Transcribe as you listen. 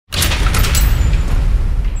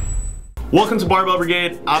Welcome to Barbell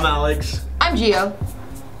Brigade. I'm Alex. I'm Gio.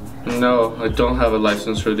 No, I don't have a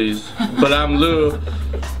license for these, but I'm Lou.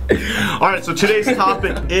 Alright, so today's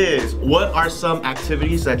topic is, what are some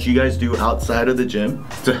activities that you guys do outside of the gym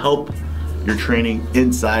to help your training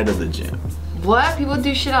inside of the gym? What? People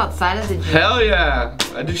do shit outside of the gym? Hell yeah!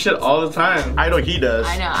 I do shit all the time. I know he does.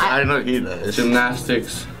 I know. He does.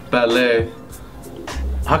 Gymnastics, ballet.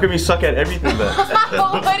 How come you suck at everything then?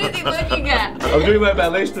 What is he looking at? I'm doing my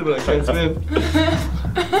ballet still, but I can't swim.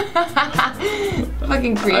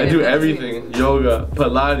 Fucking creative. I do everything. Yoga,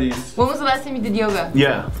 Pilates. When was the last time you did yoga?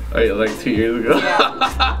 Yeah. Like 2 years ago.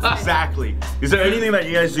 Yeah. Exactly. Is there anything that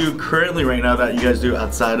you guys do currently right now that you guys do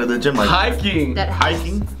outside of the gym? Like Hiking.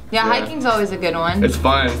 hiking? Yeah, hiking's always a good one. It's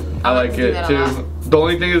fun. I like do it that a too. lot. The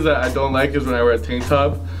only thing is that I don't like is when I wear a tank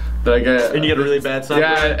top. That I get. And you get a really bad sunburn?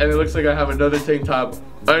 Yeah, and it looks like I have another tank top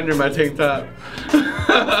under my tank top.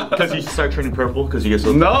 Because you start turning purple because you get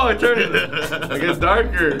so... No, I turn it. I get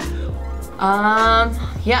darker.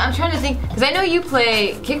 Yeah, I'm trying to think, because I know you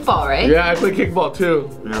play kickball, right? Yeah, I play kickball too.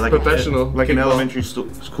 Yeah, like professional. Like an kickball. elementary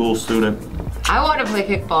school student. I want to play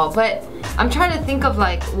kickball, but I'm trying to think of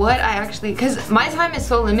like what I actually, because my time is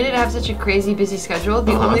so limited. I have such a crazy busy schedule.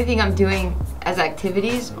 The only thing I'm doing as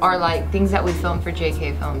activities are like things that we film for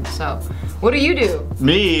JK Films. So, what do you do?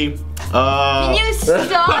 Me, Can you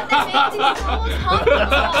stop? That makes it so uncomfortable.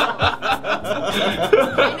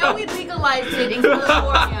 I know we legalized it in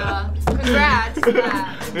California. Congrats.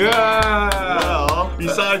 Yeah. Well,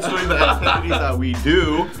 besides doing the activities that we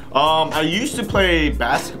do, I used to play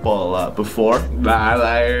basketball a lot before. Nah,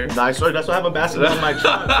 liar. Nice. That's why I have a basketball in my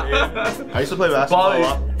trunk, man. I used to play basketball a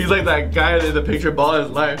lot. He's like that guy in the picture, Ball is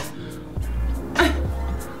life.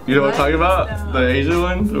 You know what I'm talking about? The Asian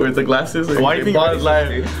one with the glasses? Like, Why do you think Ball is life?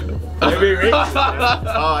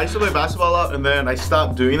 I used to play basketball a lot, and then I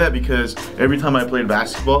stopped doing that because every time I played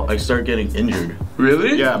basketball, I started getting injured.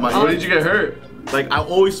 Really? Yeah. What did you get hurt? Like, I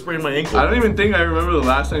always sprained my ankle. I don't even think I remember the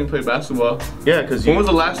last time you played basketball. Yeah, because When was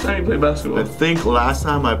the last time you played basketball? I think last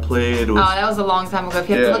time I played was... Oh, that was a long time ago. If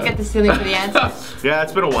you have to look at the ceiling for the answers. Yeah,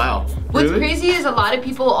 it's been a while. What's Really? crazy is a lot of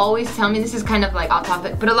people always tell me, this is kind of like off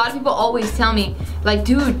topic, but a lot of people always tell me, like,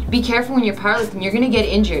 dude, be careful when you're powerlifting. You're gonna get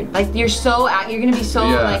injured. Like, you're gonna be so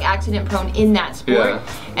like accident prone in that sport. Yeah.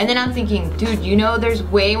 And then I'm thinking, dude, you know, there's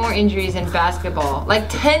way more injuries in basketball, like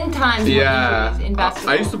 10 times more injuries in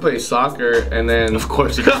basketball. I used to play soccer, and then Of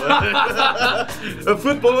course you A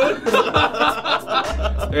football?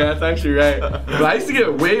 yeah, that's actually right. But I used to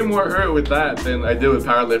get way more hurt with that than I did with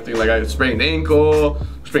powerlifting. Like I sprained ankle,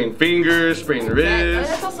 sprained fingers, sprained wrist,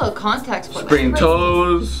 That's also a contact sport. sprained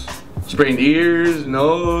toes, sprained ears,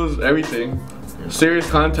 nose, everything. Serious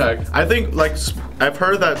contact. I think, like, I've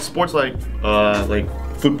heard that sports like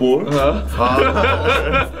football,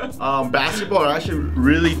 basketball are actually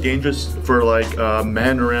really dangerous for like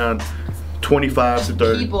men around 25 to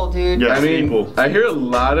 30. People, dude. Yeah, I mean, people. I hear a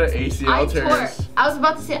lot of ACL tears. I was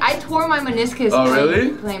about to say, I tore my meniscus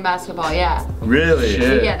playing basketball, yeah. Really?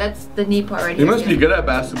 Shit. Yeah, that's the knee part right You here. must be good at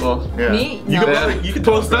basketball. Yeah. Me? You No. can, you can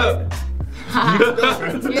post up.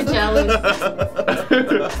 You're jealous.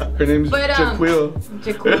 Her name's But, Jaquil.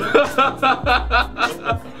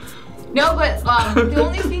 No, but the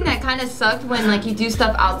only thing that kind of sucked when like you do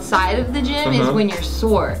stuff outside of the gym is when you're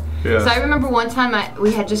sore. Yeah. So I remember one time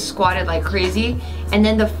we had just squatted like crazy, and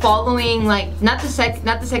then the following not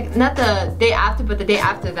the day after, but the day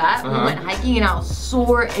after that, we went hiking and I was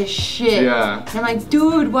sore as shit. Yeah. And I'm like,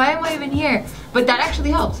 dude, why am I even here? But that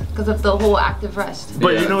actually helps because of the whole active rest.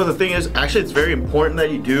 But Yeah. you know, the thing is, actually it's very important that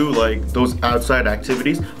you do like those outside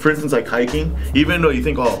activities. For instance, like hiking. Even though you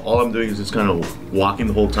think, oh, all I'm doing is just kind of walking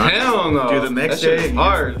the whole time. Hell no. Dude, the next That shit's day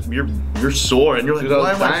hard. you're sore and you're like, Dude, I was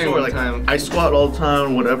why am I dying sore? one Like time. I squat all the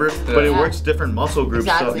time, whatever. But it Yeah. works different muscle groups.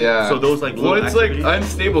 Exactly. So, Yeah. so those like little Well, it's like activities-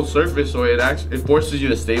 unstable surface, so it forces you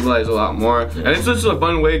to stabilize a lot more, and it's just a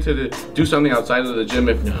fun way to do something outside of the gym.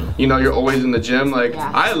 If you know you're always in the gym, like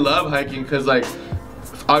I love hiking because like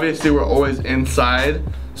obviously we're always inside,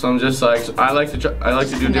 so I'm just like I like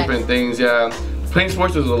to do different things. Yeah, playing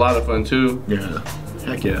sports is a lot of fun too. Yeah,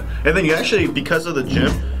 heck yeah. And then you actually, because of the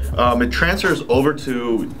gym, it transfers over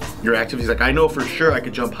to your activities. Like I know for sure I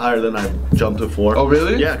could jump higher than I've jumped before. Oh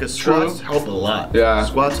really? Yeah, because squats help a lot. Yeah.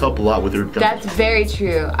 Squats help a lot with your jump. That's very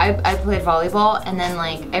true. I played volleyball, and then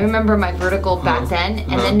like I remember my vertical back then,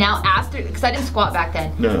 and then now after, because I didn't squat back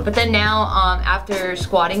then, but then now after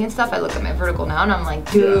squatting and stuff, I look at my vertical now and I'm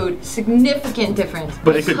like, dude, significant difference.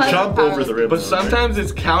 But it could because jump of over the rim. But sometimes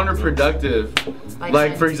it's counterproductive.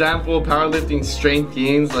 Like for example, powerlifting strength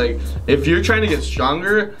gains. Like if you're trying to get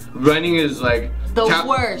stronger, running is like The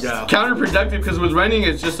worst. Yeah. Counterproductive, because with running,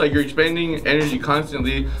 it's just like you're expending energy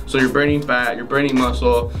constantly, so you're burning fat, you're burning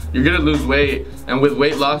muscle, you're gonna lose weight, and with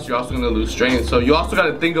weight loss, you're also gonna lose strength. So you also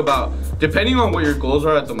gotta think about, depending on what your goals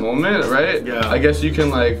are at the moment, right? Yeah. I guess you can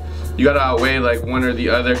like, you gotta outweigh like one or the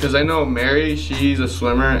other. Because I know Mary, she's a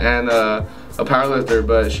swimmer and a powerlifter,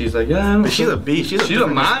 but she's like, yeah, She's a beast. She's a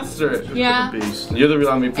monster. Yeah. Beast. You're the real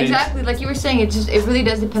MVP. Exactly, like you were saying, it really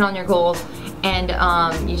does depend on your goals, and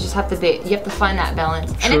you just have to find that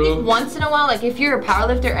balance. And I think once in a while, like if you're a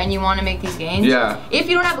powerlifter and you want to make these gains, if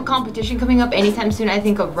you don't have a competition coming up anytime soon, I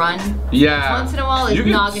think a run once in a while is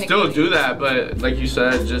not gonna. You can still do that, but like you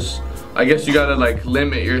said, just I guess you gotta like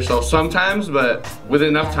limit yourself sometimes, but with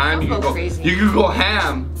enough time, you can go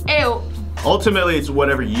ham. Ew. Ultimately, it's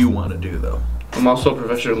whatever you want to do, though. I'm also a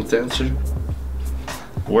professional dancer.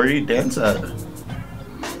 Where do you dance at?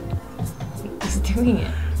 He's doing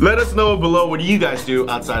it. Let us know below, what do you guys do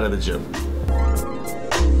outside of the gym?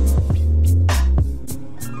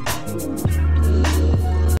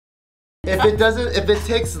 If it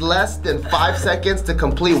takes less than 5 seconds to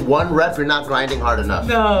complete 1 rep, you're not grinding hard enough.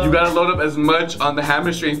 No. You gotta load up as much on the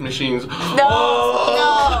hammer strength machines. No,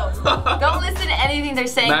 no. Don't listen to anything they're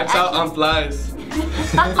saying. Max out on flies. Do the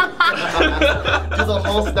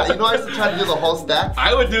whole stack. You know, I used to try to do the whole stack.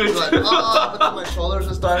 I would do it. Like, but then my shoulders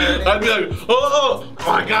would start hurting. I'd be like, oh,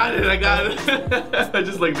 I got it. I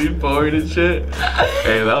just like lean forward and shit.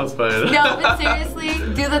 Hey, that was fun. No, but seriously,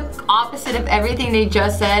 do the opposite of everything they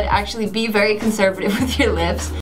just said. Actually, be very conservative with your lifts.